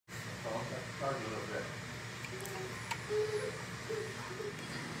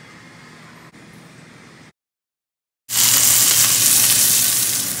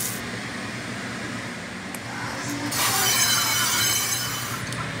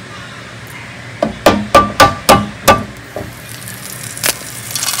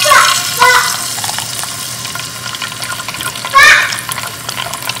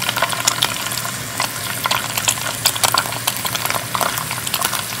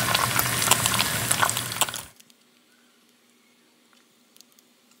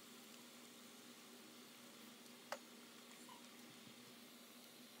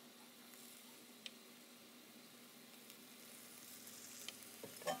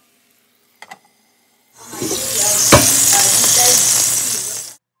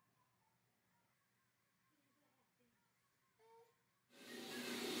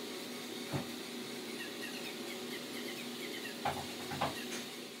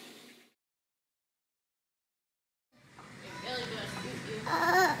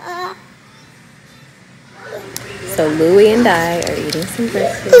So Louie and I are eating some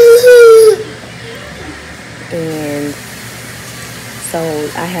breakfast, and so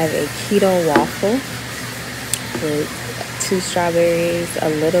I have a keto waffle with 2 strawberries, a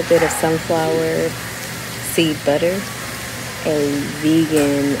little bit of sunflower seed butter, a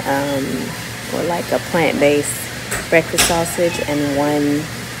vegan or like a plant-based breakfast sausage, and 1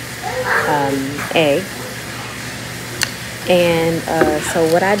 egg. And so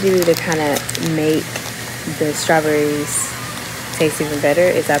what I do to kind of make the strawberries taste even better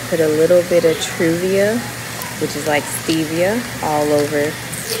is I put a little bit of Truvia, which is like stevia, all over,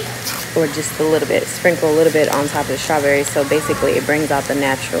 or just a little bit, sprinkle a little bit on top of the strawberries. So basically it brings out the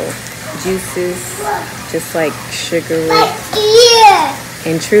natural juices, just like sugar would.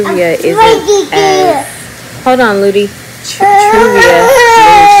 And Truvia isn't as, hold on Ludi, Truvia is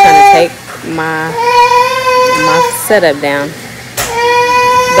trying to take my setup down,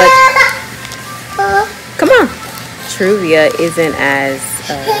 but come on, Truvia isn't as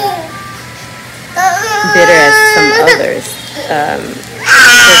bitter as some others.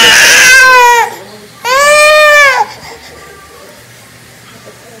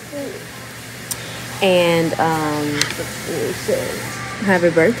 And happy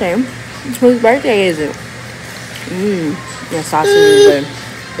birthday. Whose birthday is it? That sausage is good.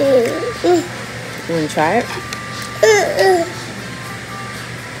 You want to try it?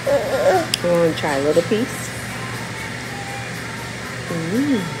 You want to try a little piece?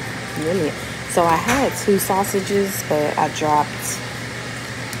 Yummy. So I had 2 sausages, but I dropped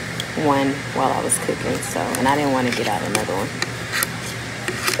 1 while I was cooking. So, and I didn't want to get out another one.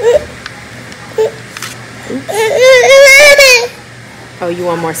 Oops. Oh, you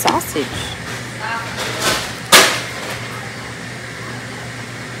want more sausage?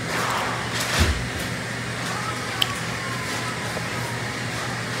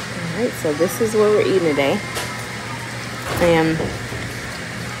 Alright, so this is what we're eating today. And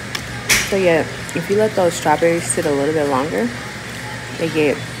so yeah, if you let those strawberries sit a little bit longer, they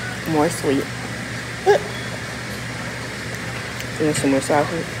get more sweet. You want some more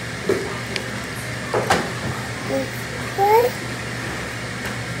sausage?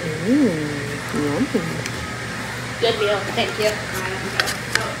 Yummy. Good meal, thank you.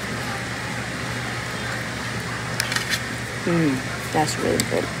 That's really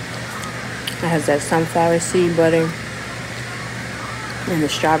good. It has that sunflower seed butter and the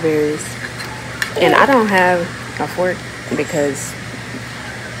strawberries. And I don't have a fork because,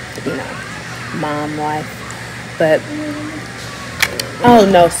 you know, mom life. But, oh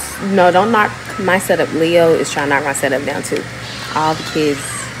no, don't knock my setup. Leo is trying to knock my setup down too. All the kids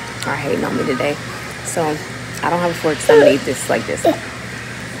are hating on me today. So, I don't have a fork, so I'm going to eat this like this.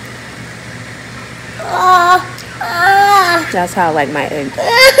 That's how I like my egg.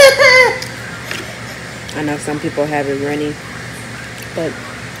 I know some people have it runny, but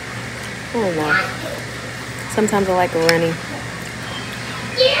I don't know. Sometimes I like it runny,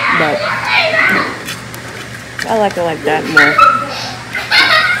 but I like it like that more.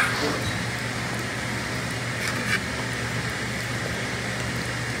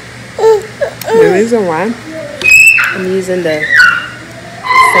 The reason why I'm using the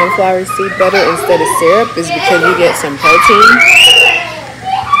sunflower seed butter instead of syrup is because you get some protein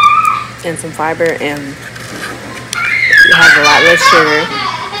and some fiber, and it has a lot less sugar,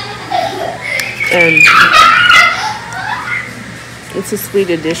 and it's a sweet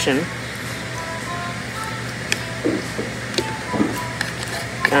addition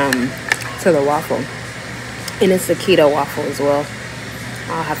to the waffle. And it's a keto waffle as well.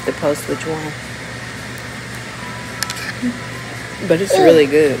 I'll have to post which one, but it's really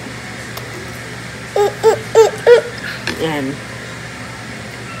good. And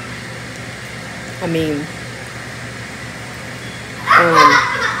I mean,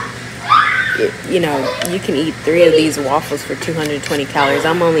 you know, you can eat 3 of these waffles for 220 calories.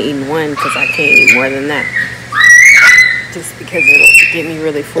 I'm only eating 1 because I can't eat more than that. Just because it'll get me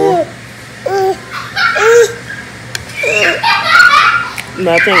really full. But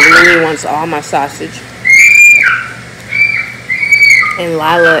I think Louie wants all my sausage. And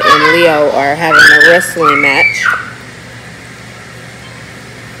Lila and Leo are having a wrestling match.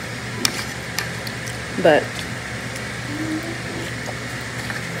 But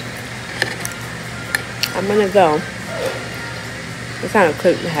I'm gonna go. It's kind of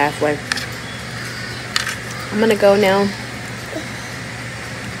cooked halfway. I'm gonna go now.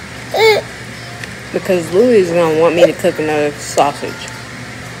 Because Louie is gonna want me to cook another sausage.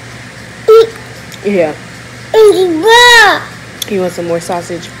 Yeah. He wants some more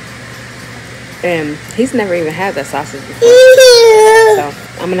sausage. And he's never even had that sausage before. So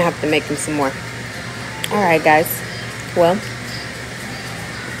I'm gonna have to make him some more. Alright guys. Well.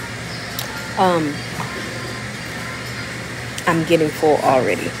 I'm getting full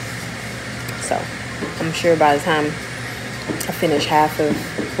already. So I'm sure by the time I finish half of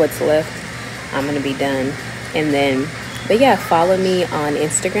what's left, I'm gonna be done. And then, but yeah, follow me on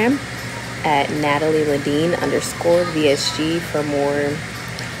Instagram at NatalieLadine_VSG for more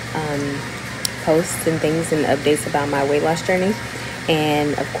posts and things and updates about my weight loss journey,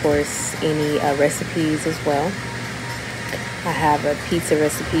 and of course any recipes as well. I have a pizza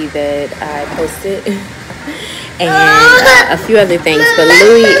recipe that I posted and a few other things, but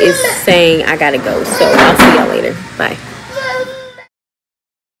Louie is saying I gotta go, so I'll see y'all later. Bye.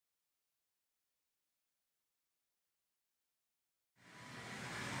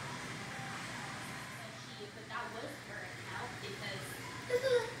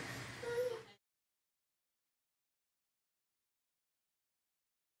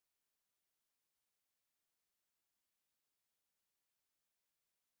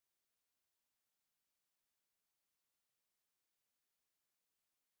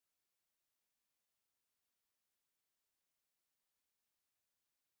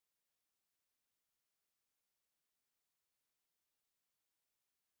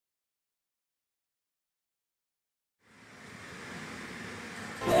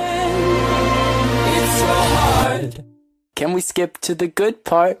 Can we skip to the good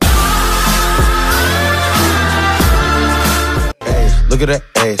part? Look at that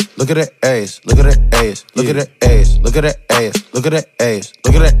ass, look at that ass, look at that ass, look at that ass, look at that ass, look at that ass,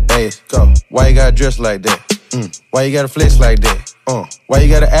 look at that ass. Go. Why you gotta dress like that? Why you gotta flex like that? Why you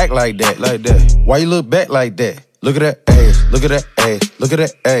gotta act like that? Like that? Why you look back like that? Look at that ass, look at that ass, look at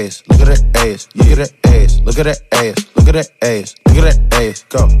that ass, look at that ass, look at that ass, look at that ass, look at that ass, look at that ass.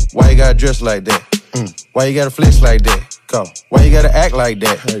 Go. Why you gotta dress like that? Why you gotta flex like that? Go. Why you gotta act like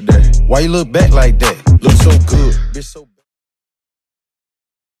that? Why you look back like that? Look so good, bitch so